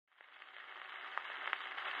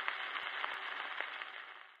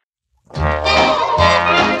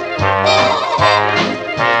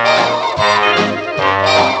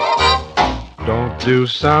do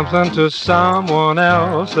something to someone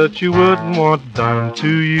else that you wouldn't want done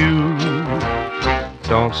to you.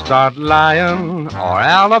 Don't start lying or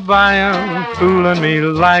alibiing, fooling me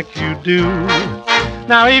like you do.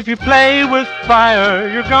 Now if you play with fire,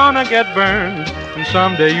 you're gonna get burned, and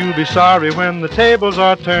someday you'll be sorry when the tables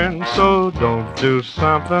are turned. So don't do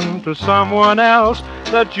something to someone else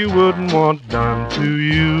that you wouldn't want done to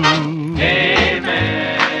you.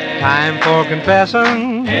 Amen. Time for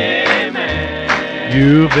confessing. Amen.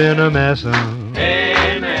 You've been a messin'.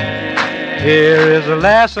 Amen. Here is a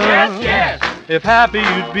lesson. Yes, yes. If happy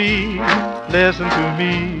you'd be, listen to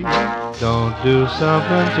me. Don't do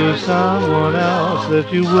something to someone else that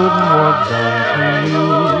you wouldn't want done to you.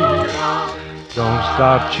 Don't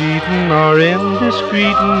start cheating or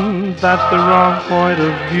indiscreeting, that's the wrong point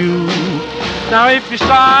of view. Now if you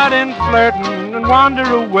start in flirting and wander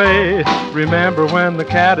away, remember when the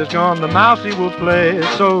cat is gone the mousey will play.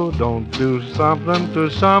 So don't do something to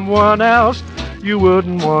someone else you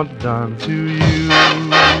wouldn't want done to you.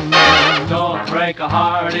 Don't break a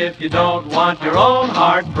heart if you don't want your own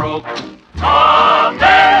heart broke.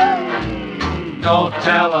 Amen. Don't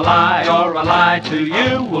tell a lie or a lie to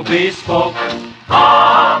you will be spoke.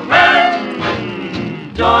 Amen.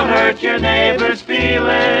 Don't hurt your neighbor's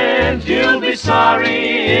feelings, you'll be sorry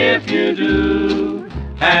if you do.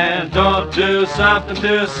 And don't do something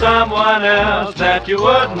to someone else that you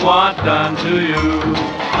wouldn't want done to you.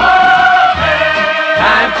 Amen.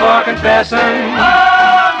 Time for confessing.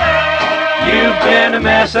 You've been a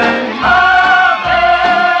messin'.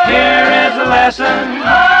 Amen. Here is a lesson.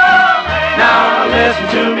 Amen. Now listen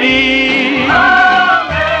to me.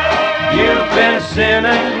 Amen. You've been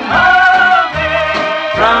sinning.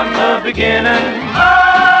 Amen. From the beginning.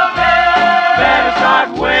 Amen. Better start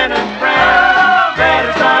winning friends. Amen.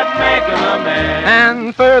 Better start making amends.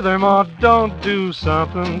 And furthermore, don't do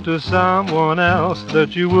something to someone else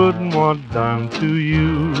that you wouldn't want done to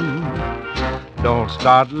you. Don't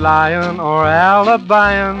start lying or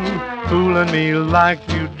alibiing, fooling me like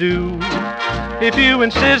you do. If you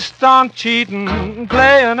insist on cheating and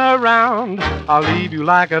playing around, I'll leave you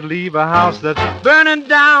like I'd leave a house that's burning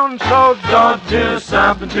down. So don't do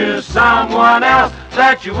something to someone else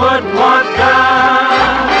that you wouldn't want done.